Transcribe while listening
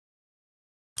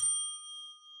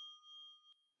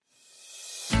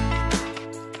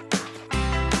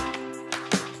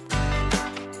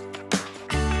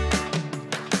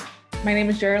My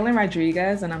name is Geraldine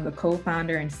Rodriguez, and I'm the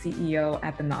co-founder and CEO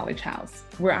at The Knowledge House,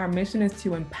 where our mission is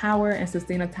to empower and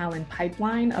sustain a talent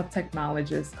pipeline of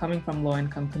technologists coming from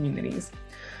low-income communities.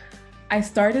 I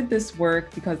started this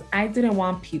work because I didn't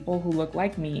want people who look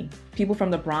like me, people from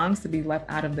the Bronx, to be left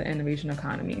out of the innovation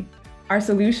economy. Our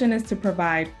solution is to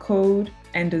provide code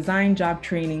and design job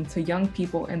training to young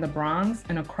people in the Bronx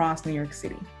and across New York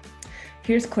City.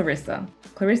 Here's Clarissa.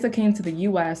 Clarissa came to the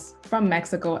US from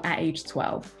Mexico at age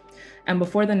 12. And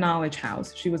before the Knowledge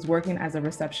House, she was working as a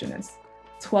receptionist.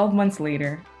 12 months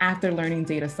later, after learning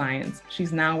data science,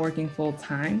 she's now working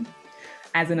full-time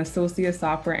as an associate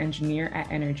software engineer at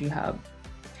Energy Hub.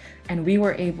 And we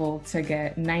were able to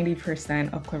get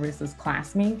 90% of Clarissa's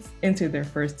classmates into their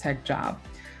first tech job.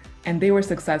 And they were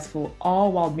successful,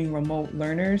 all while being remote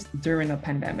learners during the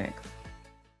pandemic.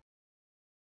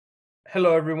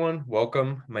 Hello, everyone.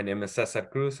 Welcome. My name is Cesar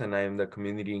Cruz, and I am the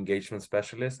Community Engagement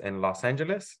Specialist in Los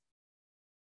Angeles.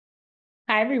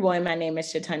 Hi, everyone. My name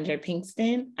is Chatundra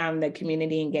Pinkston. I'm the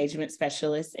Community Engagement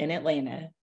Specialist in Atlanta.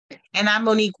 And I'm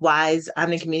Monique Wise.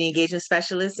 I'm the Community Engagement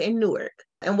Specialist in Newark.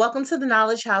 And welcome to the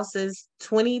Knowledge House's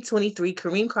 2023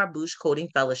 Karim Kharbouch Coding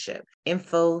Fellowship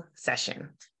info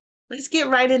session. Let's get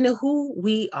right into who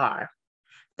we are.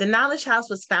 The Knowledge House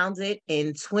was founded in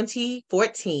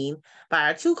 2014 by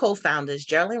our two co-founders,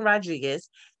 Geraldine Rodriguez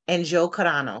and Joe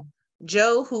Carano.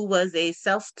 Joe, who was a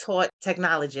self-taught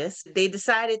technologist, they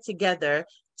decided together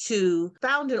to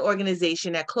found an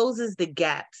organization that closes the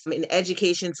gaps in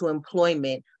education to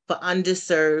employment for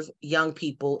underserved young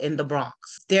people in the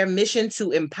Bronx. Their mission to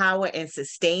empower and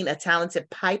sustain a talented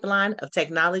pipeline of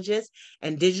technologists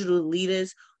and digital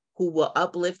leaders who will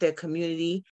uplift their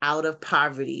community out of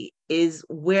poverty is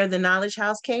where the Knowledge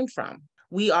House came from.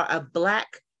 We are a Black,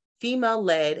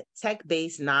 female-led,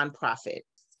 tech-based nonprofit.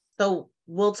 So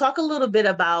we'll talk a little bit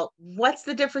about what's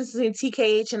the difference between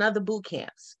TKH and other boot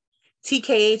camps.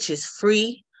 TKH is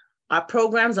free. Our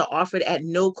programs are offered at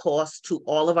no cost to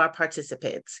all of our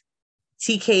participants.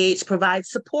 TKH provides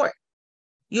support.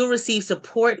 You'll receive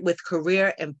support with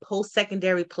career and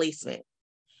post-secondary placement.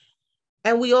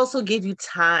 And we also give you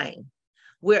time.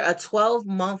 We're a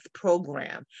 12-month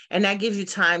program, and that gives you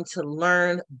time to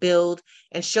learn, build,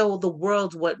 and show the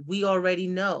world what we already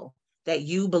know, that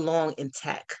you belong in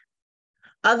tech.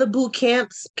 Other boot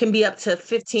camps can be up to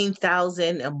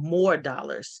 $15,000 or more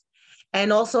dollars,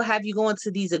 and also have you go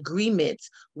into these agreements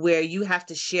where you have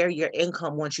to share your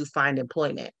income once you find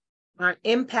employment. Our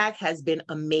impact has been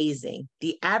amazing.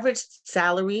 The average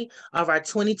salary of our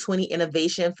 2020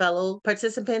 Innovation Fellow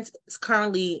participants is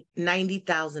currently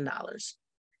 $90,000.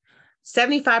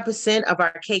 75% of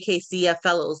our KKCF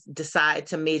fellows decide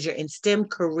to major in STEM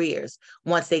careers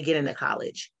once they get into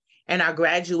college. And our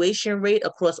graduation rate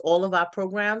across all of our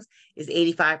programs is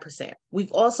 85%.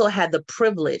 We've also had the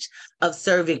privilege of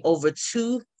serving over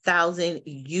 2,000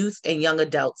 youth and young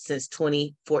adults since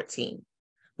 2014.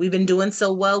 We've been doing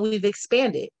so well, we've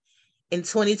expanded. In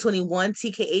 2021,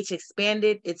 TKH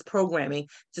expanded its programming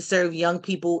to serve young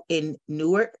people in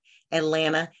Newark,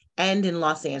 Atlanta, and in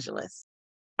Los Angeles.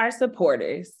 Our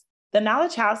supporters. The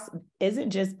Knowledge House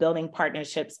isn't just building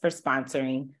partnerships for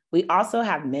sponsoring. We also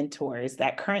have mentors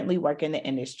that currently work in the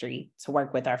industry to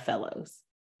work with our fellows.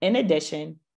 In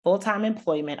addition, full-time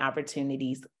employment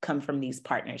opportunities come from these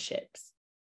partnerships.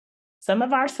 Some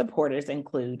of our supporters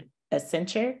include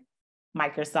Accenture,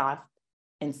 Microsoft,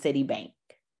 and Citibank.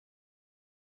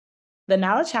 The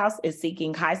Knowledge House is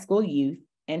seeking high school youth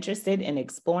interested in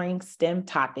exploring STEM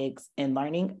topics and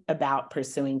learning about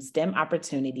pursuing STEM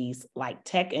opportunities like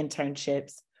tech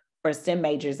internships or STEM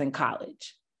majors in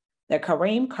college. The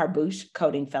Karim Kharbouch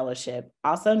Coding Fellowship,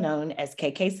 also known as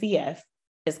KKCF,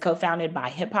 is co-founded by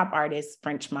hip-hop artist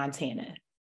French Montana.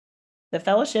 The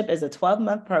fellowship is a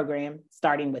 12-month program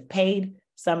starting with paid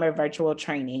summer virtual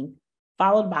training,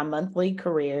 followed by monthly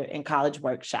career and college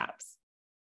workshops.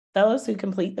 Fellows who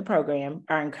complete the program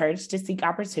are encouraged to seek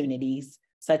opportunities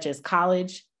such as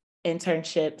college,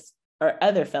 internships, or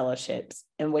other fellowships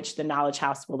in which the Knowledge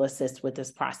House will assist with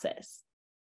this process.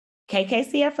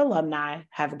 KKCF alumni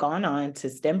have gone on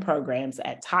to STEM programs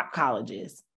at top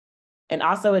colleges and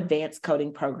also advanced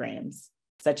coding programs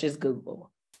such as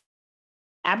Google.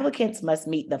 Applicants must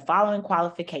meet the following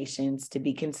qualifications to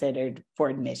be considered for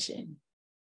admission.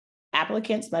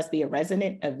 Applicants must be a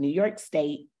resident of New York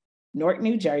State, Newark,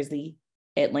 New Jersey,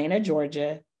 Atlanta,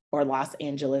 Georgia, or Los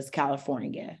Angeles,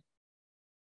 California.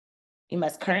 You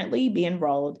must currently be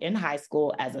enrolled in high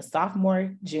school as a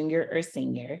sophomore, junior, or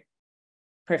senior,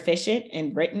 proficient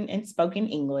in written and spoken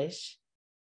English,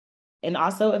 and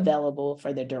also available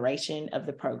for the duration of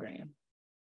the program.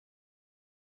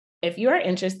 If you are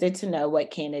interested to know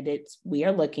what candidates we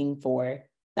are looking for,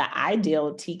 the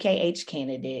ideal TKH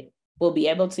candidate will be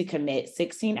able to commit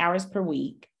 16 hours per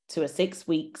week to a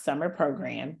 6-week summer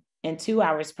program and 2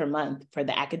 hours per month for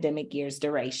the academic year's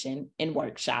duration in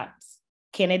workshops.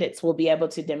 Candidates will be able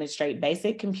to demonstrate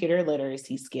basic computer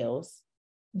literacy skills,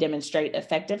 demonstrate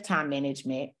effective time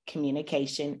management,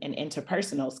 communication, and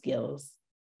interpersonal skills,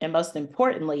 and most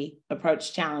importantly,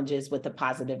 approach challenges with a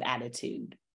positive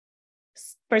attitude.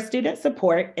 For student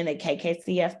support in the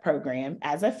KKCF program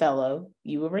as a fellow,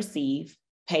 you will receive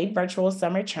paid virtual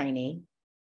summer training,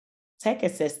 tech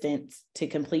assistance to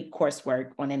complete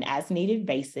coursework on an as-needed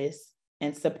basis,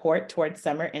 and support towards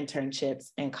summer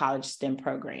internships and college STEM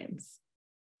programs.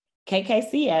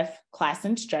 KKCF class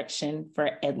instruction for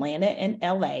Atlanta and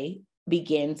LA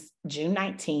begins June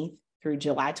 19th through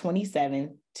July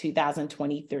 27,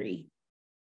 2023.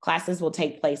 Classes will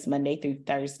take place Monday through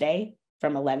Thursday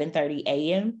from 11:30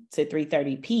 a.m. to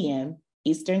 3:30 p.m.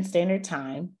 Eastern Standard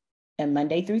Time, and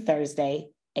Monday through Thursday,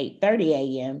 8:30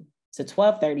 a.m. to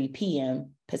 12:30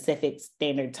 p.m. Pacific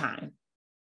Standard Time.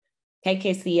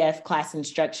 KKCF class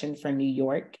instruction for New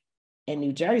York and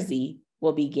New Jersey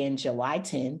will begin July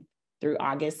 10th through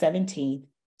August 17th,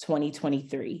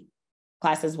 2023.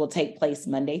 Classes will take place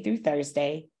Monday through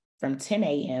Thursday from 10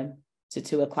 a.m. to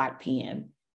 2:00 p.m.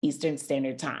 Eastern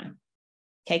Standard Time.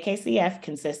 KKCF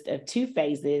consists of 2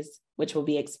 phases, which will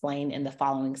be explained in the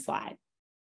following slide.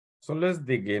 So let's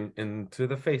dig into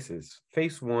the phases.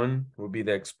 Phase 1 will be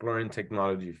the Exploring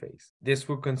Technology phase. This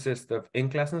will consist of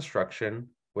in-class instruction,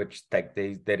 which tech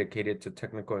days dedicated to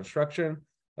technical instruction,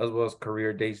 as well as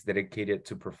career days dedicated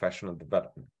to professional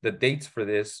development. The dates for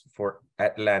this for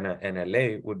Atlanta and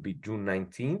LA would be June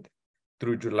 19th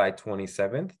through July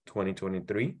 27th,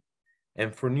 2023.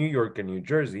 And for New York and New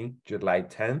Jersey, July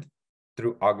 10th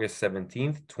through August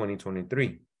 17th,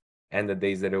 2023. And the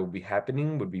days that it will be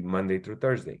happening would be Monday through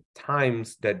Thursday.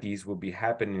 Times that these will be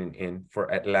happening in for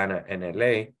Atlanta and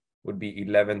LA would be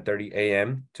 11:30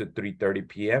 a.m. to 3:30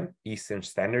 p.m. Eastern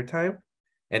Standard Time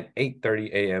and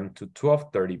 8:30 a.m. to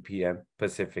 12:30 p.m.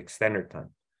 Pacific Standard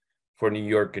Time. For New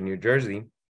York and New Jersey,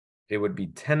 it would be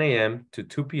 10 a.m. to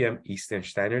 2 p.m. Eastern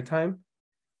Standard Time,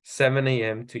 7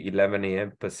 a.m. to 11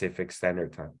 a.m. Pacific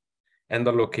Standard Time. And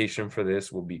the location for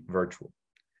this will be virtual.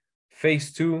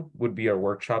 Phase 2 would be our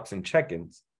workshops and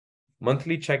check-ins.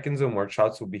 Monthly check-ins and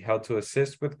workshops will be held to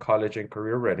assist with college and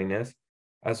career readiness,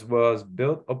 as well as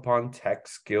build upon tech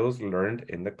skills learned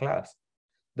in the class.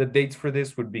 The dates for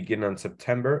this would begin on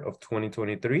September of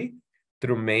 2023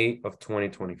 through May of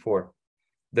 2024.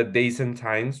 The days and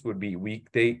times would be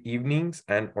weekday evenings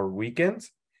and or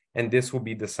weekends, and this will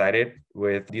be decided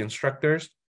with the instructors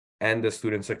and the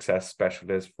student success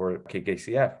specialist for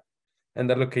KKCF. And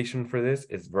the location for this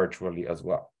is virtually as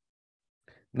well.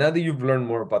 Now that you've learned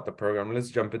more about the program, let's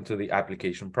jump into the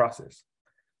application process.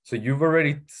 So you've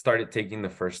already started taking the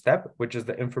first step, which is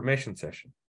the information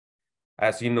session.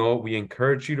 As you know, we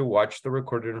encourage you to watch the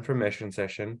recorded information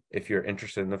session if you're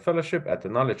interested in the fellowship at the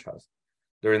Knowledge House.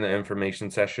 During the information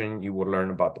session, you will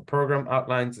learn about the program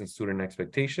outlines and student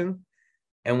expectations.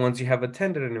 And once you have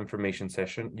attended an information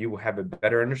session, you will have a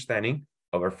better understanding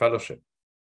of our fellowship.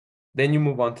 Then you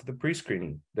move on to the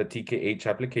pre-screening. The TKH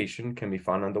application can be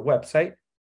found on the website.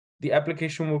 The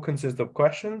application will consist of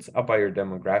questions about your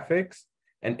demographics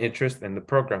and interest in the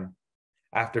program.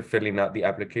 After filling out the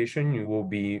application, you will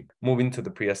be moving to the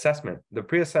pre-assessment. The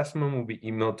pre-assessment will be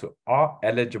emailed to all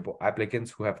eligible applicants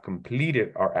who have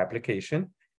completed our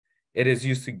application. It is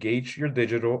used to gauge your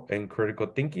digital and critical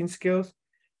thinking skills,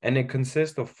 and it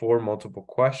consists of 4 multiple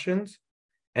questions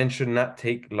and should not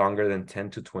take longer than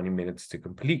 10 to 20 minutes to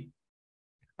complete.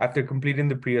 After completing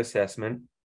the pre-assessment,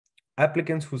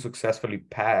 applicants who successfully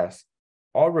pass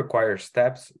all required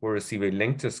steps will receive a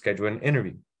link to schedule an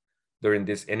interview. During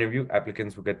this interview,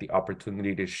 applicants will get the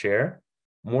opportunity to share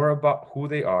more about who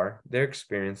they are, their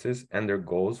experiences, and their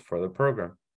goals for the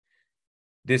program.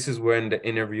 This is when the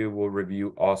interview will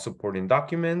review all supporting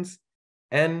documents,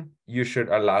 and you should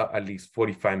allow at least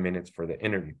 45 minutes for the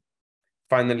interview.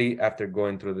 Finally, after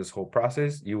going through this whole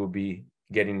process, you will be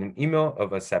getting an email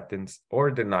of acceptance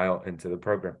or denial into the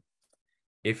program.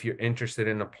 If you're interested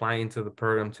in applying to the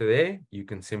program today, you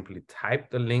can simply type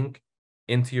the link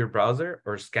into your browser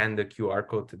or scan the QR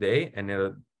code today, and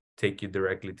it'll take you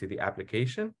directly to the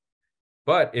application.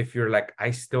 But if you're like,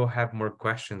 I still have more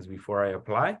questions before I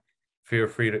apply, feel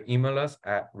free to email us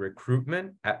at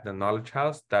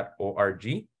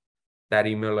recruitment@theknowledgehouse.org. That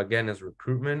email again is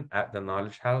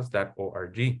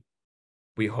recruitment@theknowledgehouse.org.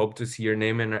 We hope to see your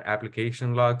name in our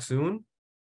application log soon,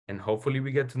 and hopefully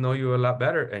we get to know you a lot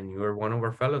better and you are one of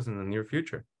our fellows in the near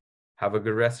future. Have a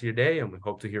good rest of your day, and we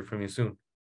hope to hear from you soon.